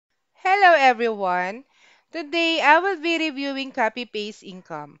Hello everyone! Today I will be reviewing copy paste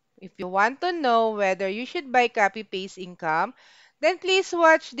income. If you want to know whether you should buy copy paste income, then please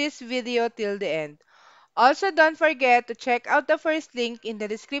watch this video till the end. Also, don't forget to check out the first link in the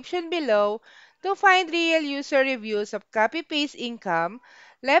description below to find real user reviews of copy paste income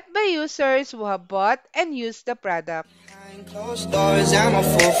left by users who have bought and used the product. Behind closed doors, I'm a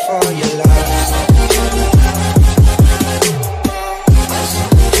fool for your love.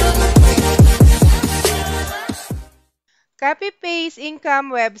 CopyPaste Income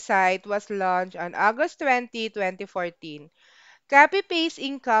website was launched on August 20, 2014. CopyPaste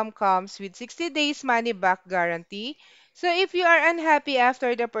Income comes with 60 days money back guarantee, so if you are unhappy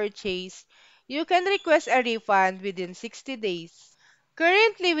after the purchase, you can request a refund within 60 days.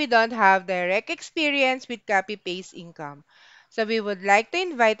 Currently, we don't have direct experience with CopyPaste Income, so we would like to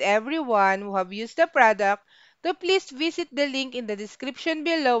invite everyone who have used the product to please visit the link in the description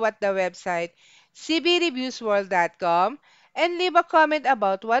below at the website cbreviewsworld.com and leave a comment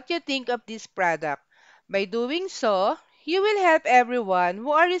about what you think of this product. By doing so, you will help everyone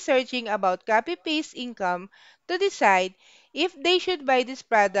who are researching about copy-paste income to decide if they should buy this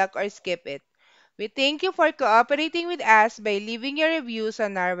product or skip it. We thank you for cooperating with us by leaving your reviews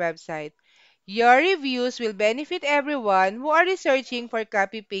on our website. Your reviews will benefit everyone who are researching for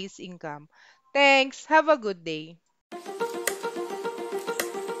copy-paste income. Thanks. Have a good day.